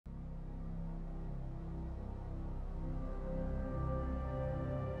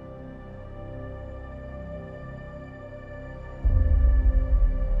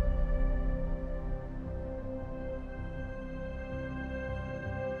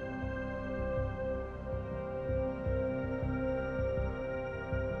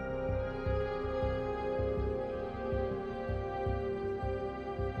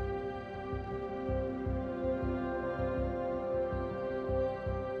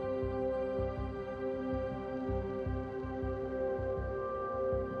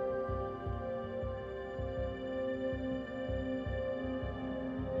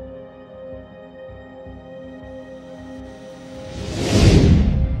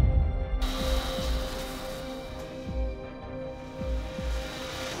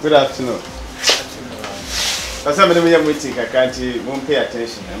Good afternoon. That's how many meeting I can't won't pay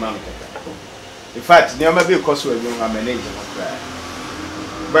attention. In fact, you may be because we're young manager.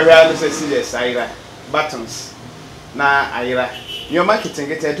 But I say Ira buttons. Na Ira. Your marketing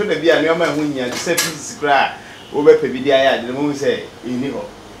get to the beer, your man when you say pieces cry over Pebidia, the moon say, in Niho.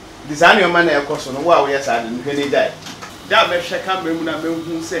 Design your money, of course, on the wall, yes, I didn't really die. That may shake up when I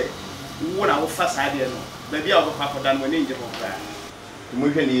will say, what our first idea. Maybe I'll go papa than when angel of that. We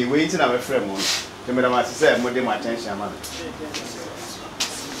can be waiting our friend. The madam has said, more than my attention, man.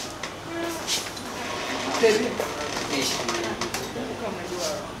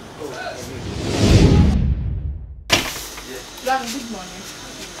 Good morning.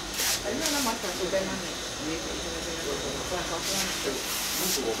 I don't know much of the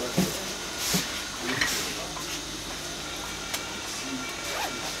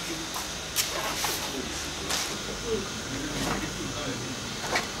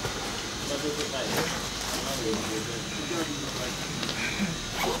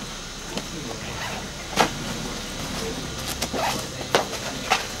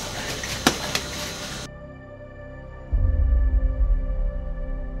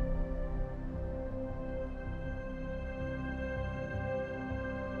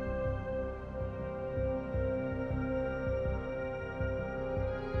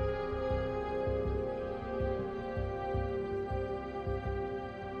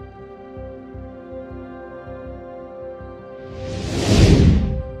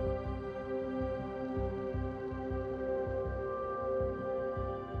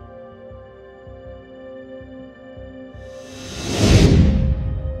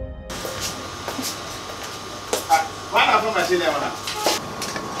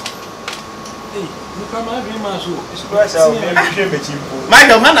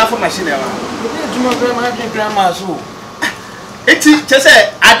Michael, man, for machine. It's just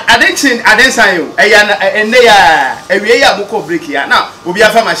I didn't sign you. And they are a muco break here. Now, we'll be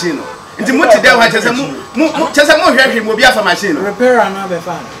a machine. It's a multi devil has a more him will be a machine. Repair another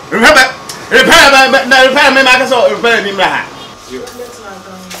fan. Remember, repair me, Marcus, or repair him.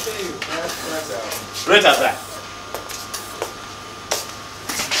 Right after.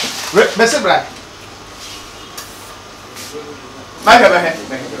 Mr. Black.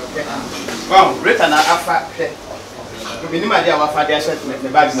 Well, written after minimum idea what father said the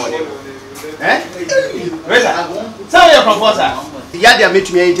bad morning. Eh? Tell your proposal. Yadia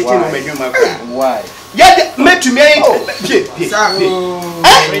met me taking my room. Why? Yadia met me. I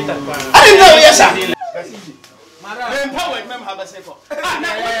didn't know, yes, sir. Empowered member have a second.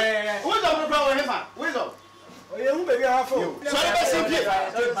 Who's on the power him? Where's up? I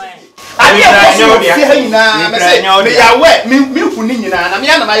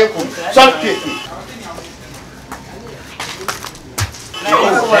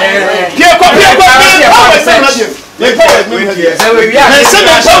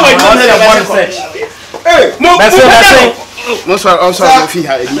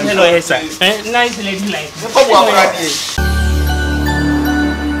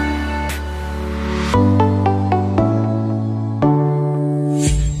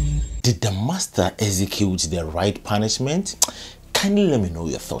Did the master execute the right punishment? Kindly let me know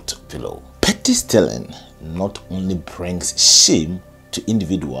your thoughts below. Petty stealing not only brings shame to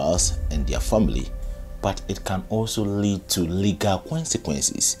individuals and their family, but it can also lead to legal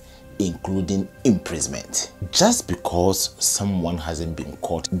consequences, including imprisonment. Just because someone hasn't been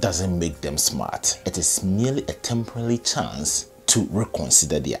caught doesn't make them smart. It is merely a temporary chance to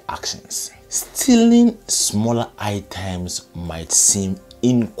reconsider their actions. Stealing smaller items might seem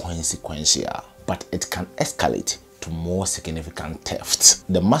inconsequential, but it can escalate to more significant theft.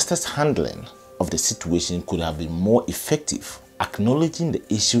 The master's handling of the situation could have been more effective. Acknowledging the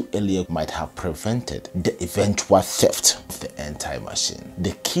issue earlier might have prevented the eventual theft of the entire machine.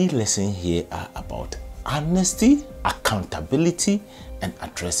 The key lessons here are about honesty, accountability, and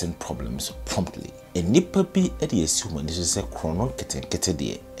addressing problems promptly. Enipa bi e dey assume this is a chrono kete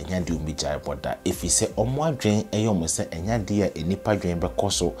dey enya de omi jai boda if say omo adwen eyo se enya de a enipa dwen be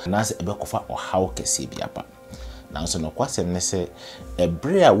koso na se ebe kofa ohaw kese bi aba na so no kwasem ne se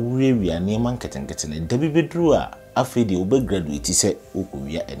ebre a wuriwia neman ketenkete ne da bi bedru a afi de obe graduate se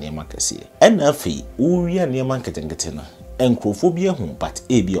okowia neman kese ena afi wuriwia neman ketenkete no enkrofo bi ehu but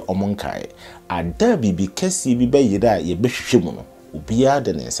e bi omonkae ada bibi kese bi be yida ye behwehwe mu no Ubia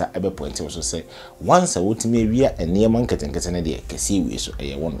the nesa ebe point also say once a wotime wia eneman ketenkete ne de kese wi so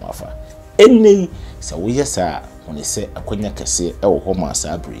eye won wafa enne sa wo yesa woni se akonya kese e wo ho ma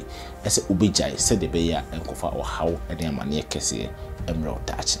sa abri ese ubejai se de be ya enkofa o hawo ene amane kese emre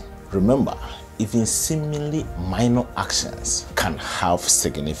otachi Remember, even seemingly minor actions can have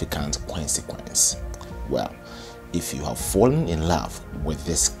significant consequence. Well, if you have fallen in love with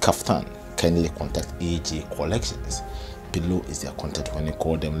this kaftan, kindly contact AJ Collections. Below is their contact. When you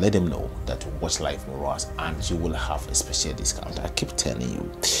call them, let them know that you watch Life Morals and you will have a special discount. I keep telling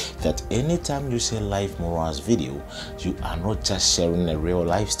you that anytime you see Life Morals video, you are not just sharing a real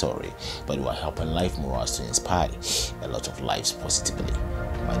life story, but you are helping Life Morals to inspire a lot of lives positively.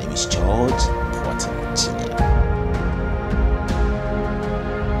 My name is George Boateng Jr.